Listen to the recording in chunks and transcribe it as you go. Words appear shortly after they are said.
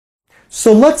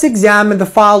So let's examine the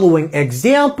following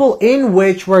example in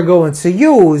which we're going to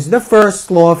use the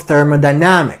first law of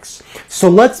thermodynamics. So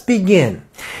let's begin.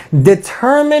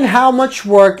 Determine how much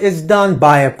work is done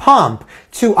by a pump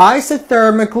to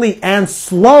isothermically and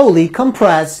slowly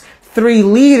compress 3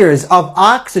 liters of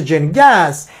oxygen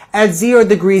gas at 0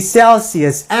 degrees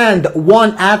Celsius and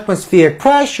 1 atmospheric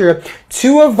pressure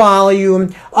to a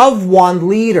volume of 1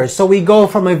 liter. So we go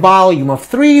from a volume of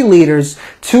 3 liters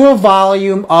to a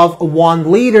volume of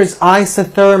 1 liters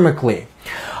isothermically.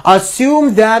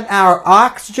 Assume that our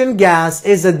oxygen gas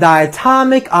is a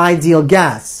diatomic ideal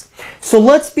gas. So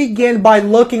let's begin by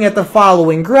looking at the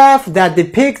following graph that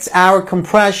depicts our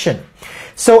compression.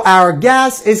 So our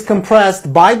gas is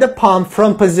compressed by the pump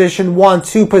from position 1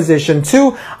 to position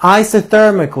 2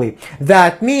 isothermically.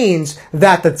 That means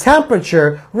that the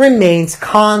temperature remains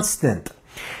constant.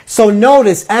 So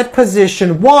notice at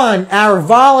position 1, our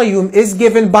volume is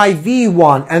given by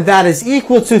V1, and that is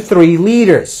equal to 3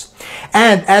 liters.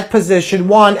 And at position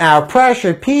 1, our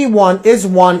pressure, P1, is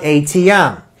 1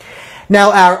 atm.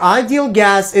 Now our ideal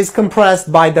gas is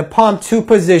compressed by the pump to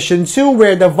position 2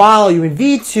 where the volume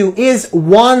V2 is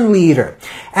 1 liter.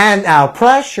 And our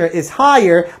pressure is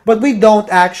higher, but we don't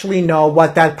actually know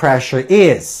what that pressure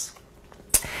is.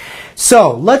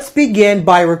 So let's begin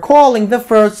by recalling the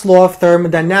first law of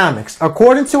thermodynamics.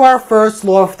 According to our first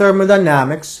law of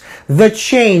thermodynamics, the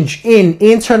change in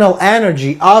internal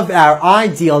energy of our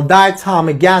ideal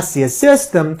diatomic gaseous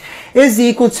system is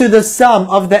equal to the sum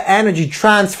of the energy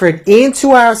transferred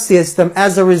into our system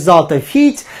as a result of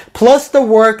heat plus the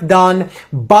work done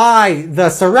by the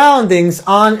surroundings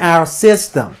on our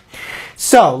system.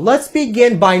 So let's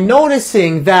begin by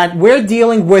noticing that we're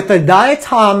dealing with a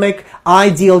diatomic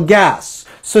ideal gas.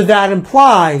 So that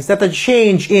implies that the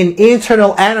change in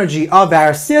internal energy of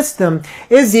our system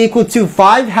is equal to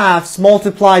 5/2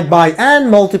 multiplied by N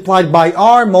multiplied by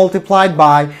R multiplied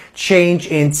by change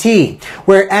in T,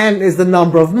 where N is the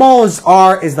number of moles,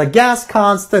 R is the gas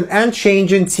constant, and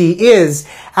change in T is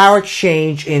our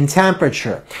change in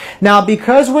temperature. Now,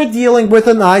 because we're dealing with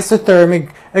an isothermic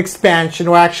expansion,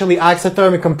 or actually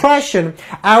isothermic compression,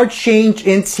 our change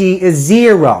in T is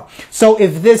 0. So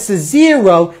if this is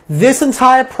 0, this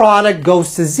entire product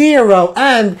goes to 0,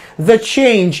 and the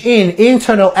change in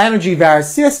internal energy of our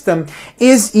system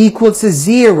is equal to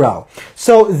 0.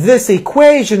 So this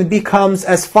equation becomes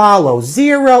as follows.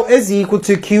 0 is equal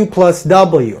to Q plus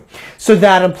W. So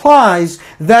that implies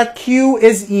that Q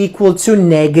is equal to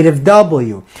negative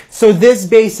W. So this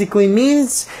basically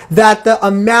means that the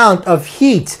amount of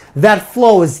heat that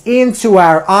flows into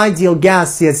our ideal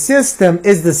gaseous system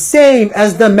is the same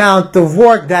as the amount of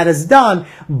work that is done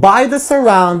by the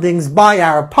surroundings, by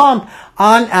our pump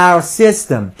on our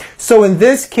system. So in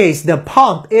this case, the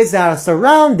pump is our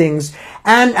surroundings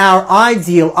and our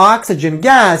ideal oxygen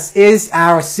gas is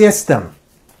our system.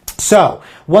 So,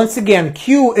 once again,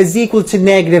 Q is equal to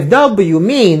negative W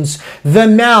means the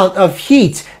amount of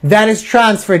heat that is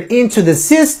transferred into the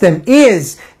system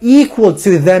is equal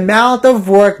to the amount of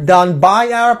work done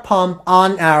by our pump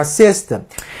on our system.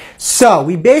 So,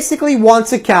 we basically want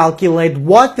to calculate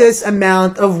what this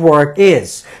amount of work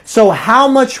is. So, how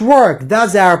much work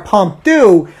does our pump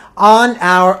do on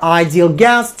our ideal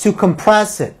gas to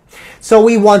compress it? So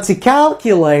we want to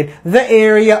calculate the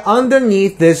area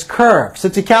underneath this curve. So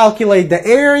to calculate the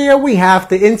area, we have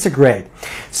to integrate.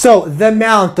 So the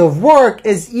amount of work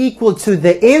is equal to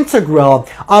the integral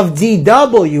of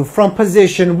dW from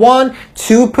position 1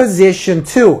 to position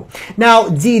 2. Now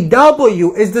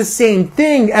dW is the same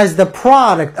thing as the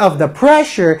product of the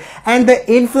pressure and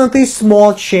the infinitely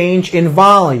small change in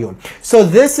volume. So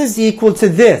this is equal to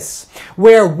this,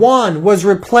 where 1 was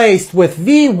replaced with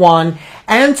V1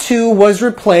 and 2 was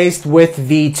replaced with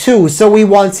V2. So we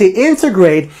want to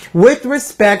integrate with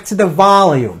respect to the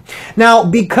volume. Now,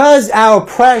 because our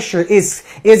pressure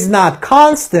is not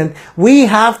constant, we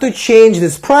have to change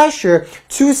this pressure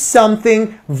to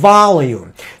something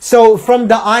volume. So from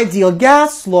the ideal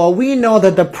gas law, we know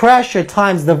that the pressure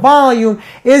times the volume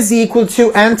is equal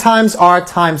to N times R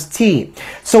times T.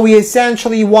 So we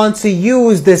essentially want to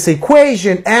use this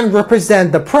equation and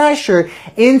represent the pressure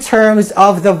in terms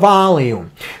of the volume.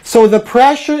 So the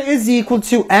pressure is equal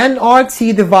to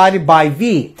nRT divided by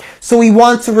V. So we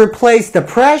want to replace the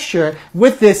pressure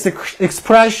with this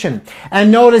expression.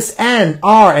 And notice N,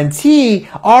 R, and T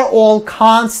are all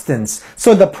constants.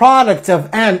 So the product of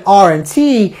N, R, and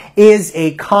T is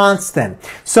a constant.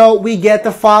 So we get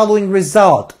the following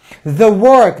result. the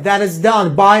work that is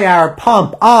done by our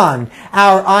pump on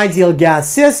our ideal gas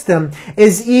system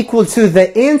is equal to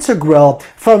the integral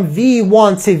from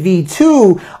V1 to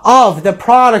V2 of the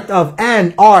product of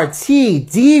nRT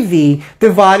dV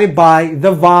divided by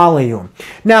the volume.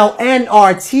 Now,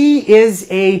 nRT is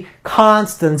a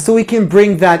constant, so we can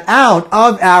bring that out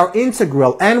of our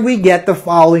integral, and we get the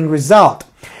following result.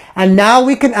 And now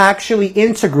we can actually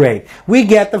integrate. We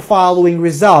get the following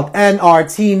result,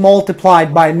 nRT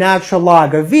multiplied by natural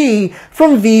log of V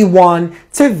from V1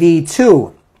 to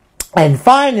V2. And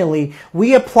finally,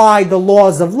 we apply the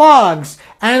laws of logs,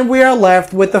 and we are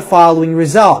left with the following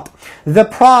result. The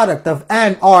product of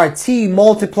nRT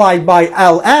multiplied by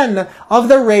ln of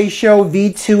the ratio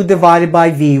V2 divided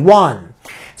by V1.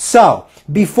 So,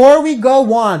 before we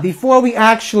go on, before we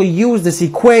actually use this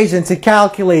equation to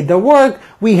calculate the work,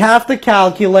 we have to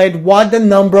calculate what the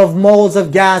number of moles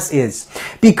of gas is.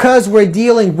 Because we're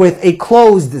dealing with a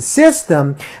closed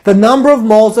system, the number of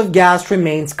moles of gas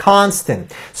remains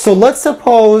constant. So let's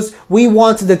suppose we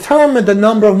want to determine the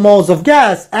number of moles of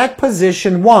gas at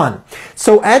position 1.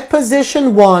 So at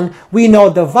position 1, we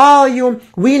know the volume,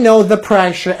 we know the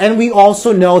pressure, and we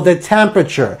also know the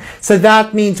temperature. So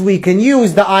that means we can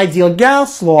use the ideal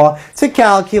gas law to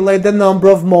calculate the number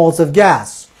of moles of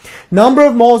gas. Number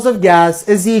of moles of gas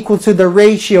is equal to the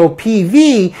ratio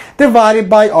PV divided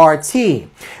by RT.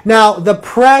 Now, the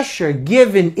pressure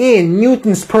given in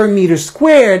newtons per meter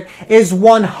squared is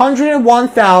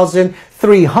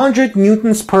 101,300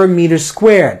 newtons per meter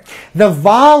squared. The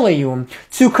volume,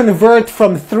 to convert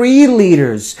from 3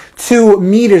 liters to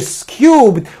meters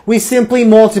cubed, we simply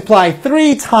multiply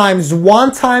 3 times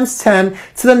 1 times 10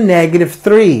 to the negative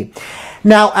 3.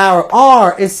 Now, our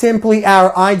R is simply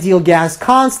our ideal gas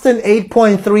constant,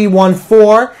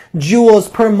 8.314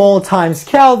 joules per mole times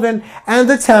Kelvin, and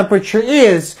the temperature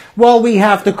is, well, we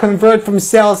have to convert from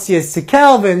Celsius to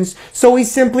Kelvins, so we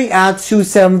simply add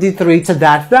 273 to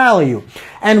that value.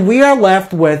 And we are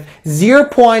left with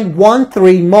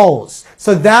 0.13 moles.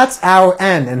 So that's our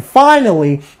N. And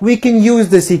finally, we can use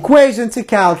this equation to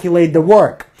calculate the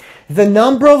work. The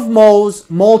number of moles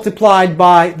multiplied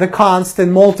by the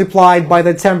constant multiplied by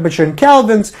the temperature in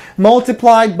kelvins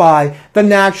multiplied by the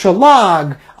natural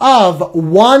log of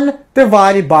 1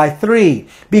 divided by 3,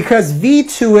 because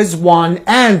V2 is 1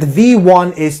 and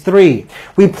V1 is 3.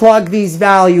 We plug these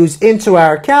values into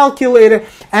our calculator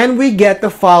and we get the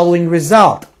following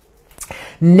result.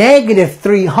 Negative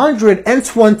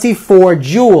 324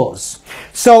 joules.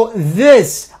 So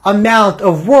this amount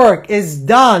of work is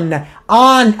done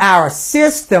on our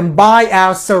system by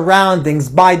our surroundings,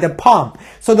 by the pump.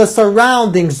 So the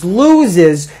surroundings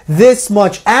loses this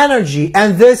much energy,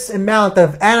 and this amount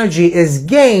of energy is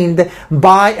gained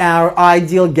by our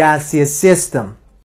ideal gaseous system.